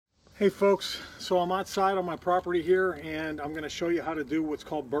Hey folks, so I'm outside on my property here and I'm going to show you how to do what's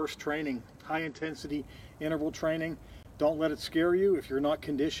called burst training, high intensity interval training. Don't let it scare you. If you're not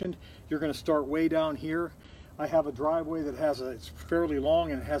conditioned, you're going to start way down here. I have a driveway that it's fairly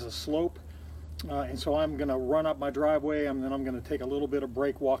long and it has a slope, and so I'm going to run up my driveway and then I'm going to take a little bit of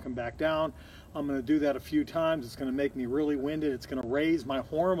break walking back down. I'm going to do that a few times. It's going to make me really winded. It's going to raise my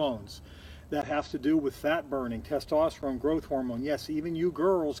hormones. That has to do with fat burning, testosterone, growth hormone. Yes, even you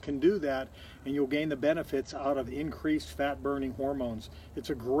girls can do that and you'll gain the benefits out of increased fat burning hormones. It's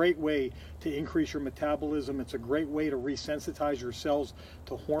a great way to increase your metabolism. It's a great way to resensitize your cells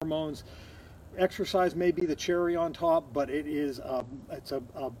to hormones. Exercise may be the cherry on top, but it's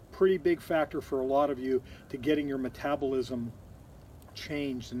a pretty big factor for a lot of you to getting your metabolism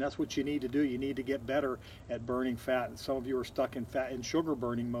changed, and that's what you need to do. You need to get better at burning fat, and some of you are stuck in fat and sugar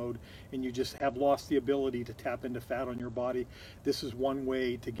burning mode and you just have lost the ability to tap into fat on your body. This is one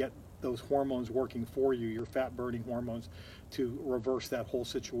way to get those hormones working for you, your fat burning hormones, to reverse that whole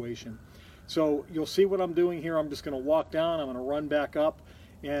situation. So you'll see what I'm doing here. I'm just going to walk down, I'm going to run back up,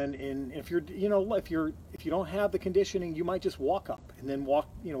 and if you're, if you don't have the conditioning, you might just walk up and then walk,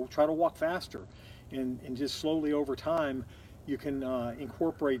 try to walk faster, and just slowly over time you can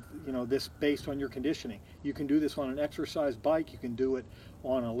incorporate this based on your conditioning. You can do this on an exercise bike, you can do it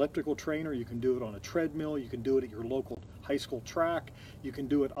on an elliptical trainer, you can do it on a treadmill, you can do it at your local high school track, you can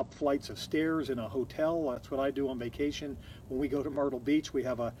do it up flights of stairs in a hotel. That's what I do on vacation. When we go to Myrtle Beach, we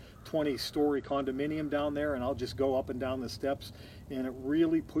have a 20-story condominium down there, and I'll just go up and down the steps, and it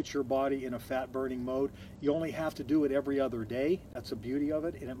really puts your body in a fat burning mode. You only have to do it every other day. That's the beauty of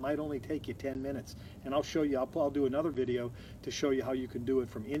it, and it might only take you 10 minutes. And I'll show you, I'll do another video to show you how you can do it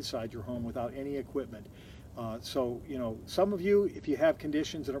from inside your home without any equipment. So some of you, if you have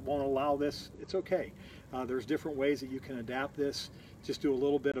conditions that won't allow this, it's okay. There's different ways that you can adapt this. Just do a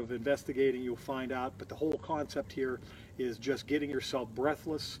little bit of investigating, you'll find out. But the whole concept here is just getting yourself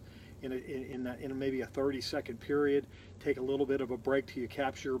breathless in maybe a 30-second period. Take a little bit of a break till you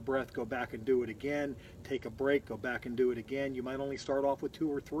capture your breath, go back and do it again. Take a break, go back and do it again. You might only start off with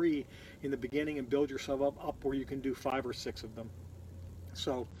 2 or 3 in the beginning and build yourself up where you can do 5 or 6 of them.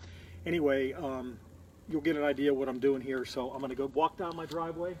 So anyway, you'll get an idea of what I'm doing here. So I'm going to go walk down my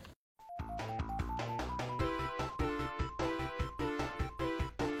driveway.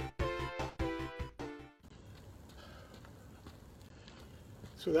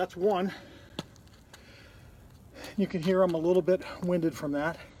 So that's one. You can hear I'm a little bit winded from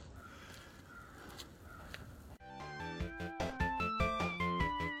that.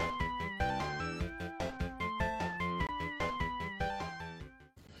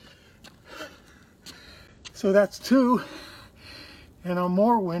 So that's 2, and I'm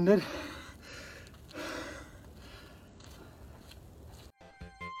more winded.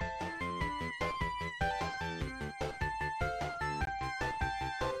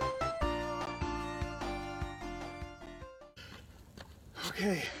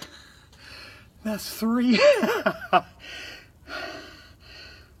 Okay, that's 3. I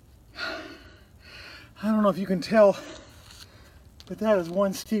don't know if you can tell, but that is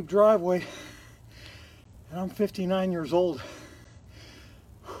one steep driveway, and I'm 59 years old,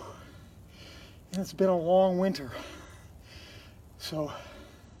 and it's been a long winter, so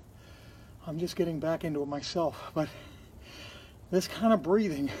I'm just getting back into it myself. But this kind of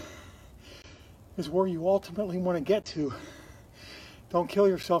breathing is where you ultimately want to get to. Don't kill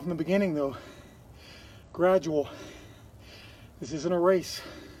yourself in the beginning though. Gradual. This isn't a race.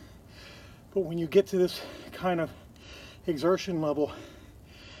 But when you get to this kind of exertion level,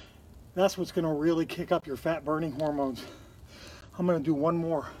 that's what's going to really kick up your fat burning hormones. I'm going to do one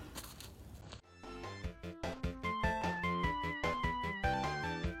more.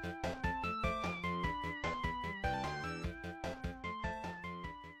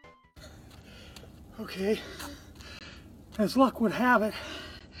 Okay. As luck would have it,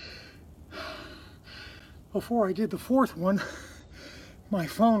 before I did the 4th one, my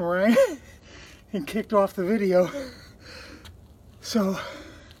phone rang and kicked off the video. So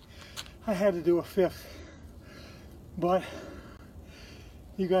I had to do a 5th. But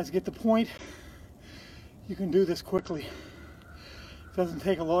you guys get the point. You can do this quickly. It doesn't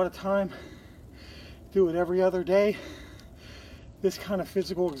take a lot of time. Do it every other day. This kind of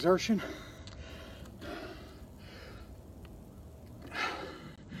physical exertion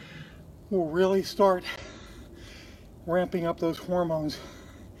will really start ramping up those hormones.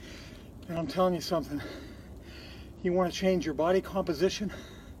 And I'm telling you something, you want to change your body composition,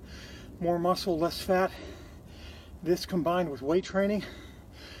 more muscle, less fat. This combined with weight training,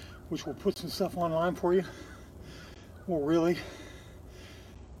 which we'll put some stuff online for you, will really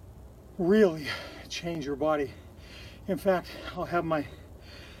really change your body. In fact, I'll have my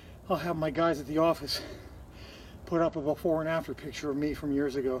guys at the office put up a before and after picture of me from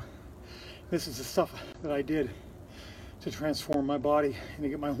years ago. This is the stuff that I did to transform my body and to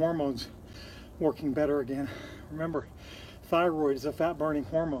get my hormones working better again. Remember, thyroid is a fat burning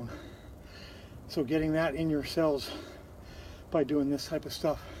hormone. So getting that in your cells by doing this type of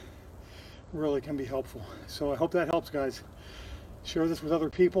stuff really can be helpful. So I hope that helps, guys. Share this with other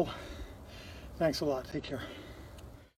people. Thanks a lot. Take care.